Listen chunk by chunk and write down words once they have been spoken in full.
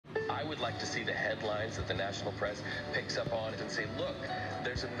I would like to see the headlines that the national press picks up on and say, look,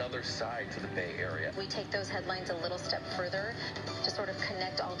 there's another side to the Bay Area. We take those headlines a little step further to sort of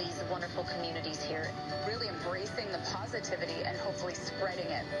connect all these wonderful communities here. Really embracing the positivity and hopefully spreading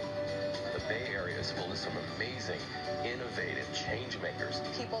it. The Bay Area is full of some amazing, innovative change makers.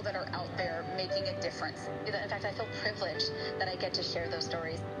 People that are out there making a difference. In fact, I feel privileged that I get to share those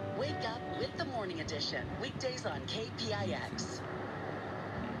stories. Wake up with the Morning Edition, weekdays on KPIX.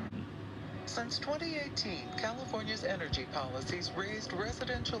 Since 2018, California's energy policies raised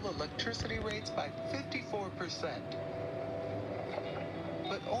residential electricity rates by 54%,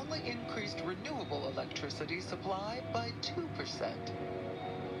 but only increased renewable electricity supply by 2%.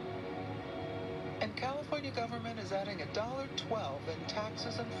 And California government is adding $1.12 in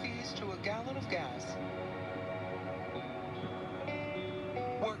taxes and fees to a gallon of gas.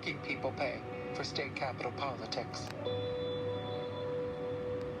 Working people pay for state capital politics.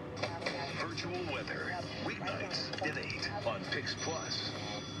 Virtual weather, weeknights at 8 on PIX Plus.